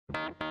My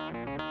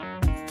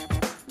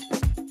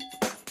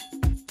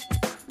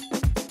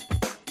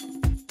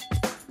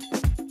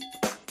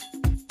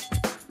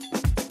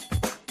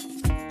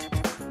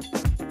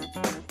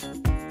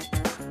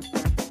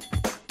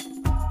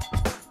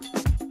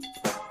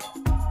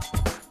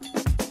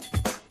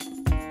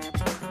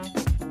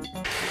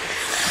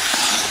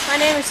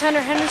name is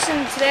Hunter Henderson,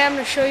 and today I'm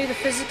going to show you the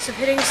physics of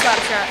hitting a slap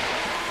shot.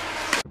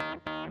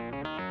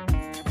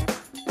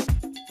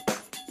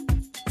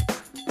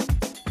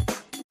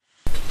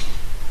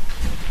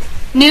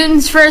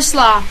 Newton's first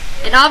law.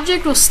 An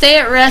object will stay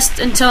at rest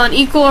until an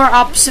equal or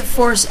opposite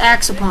force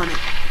acts upon it.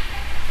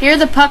 Here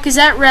the puck is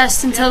at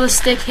rest until the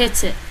stick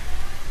hits it.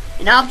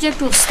 An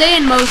object will stay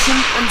in motion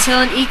until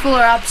an equal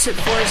or opposite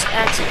force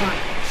acts upon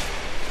it.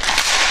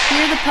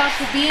 Here the puck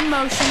will be in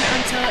motion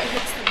until it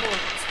hits the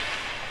boards.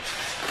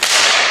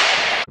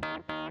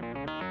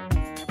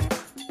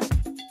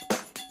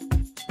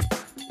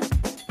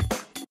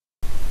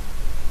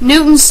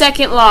 Newton's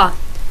second law.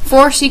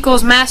 Force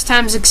equals mass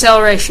times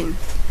acceleration.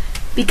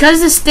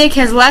 Because the stick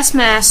has less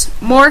mass,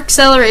 more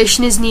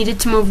acceleration is needed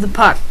to move the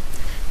puck.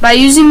 By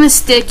using the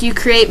stick, you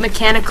create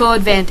mechanical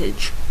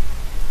advantage.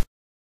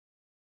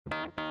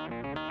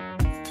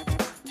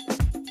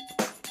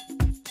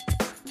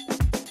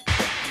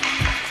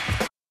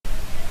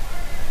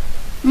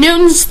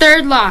 Newton's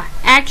third law.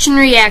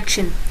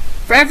 Action-reaction.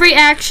 For every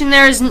action,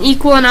 there is an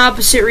equal and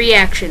opposite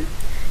reaction.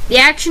 The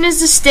action is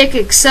the stick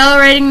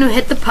accelerating to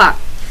hit the puck.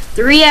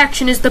 The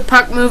reaction is the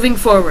puck moving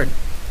forward.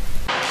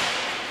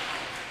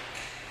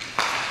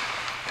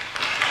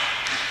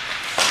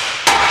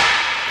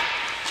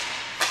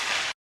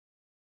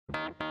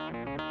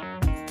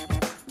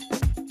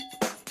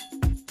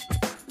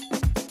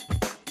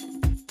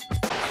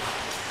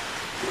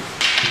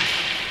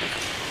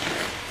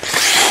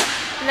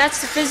 And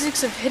that's the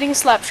physics of hitting a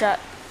slap shot.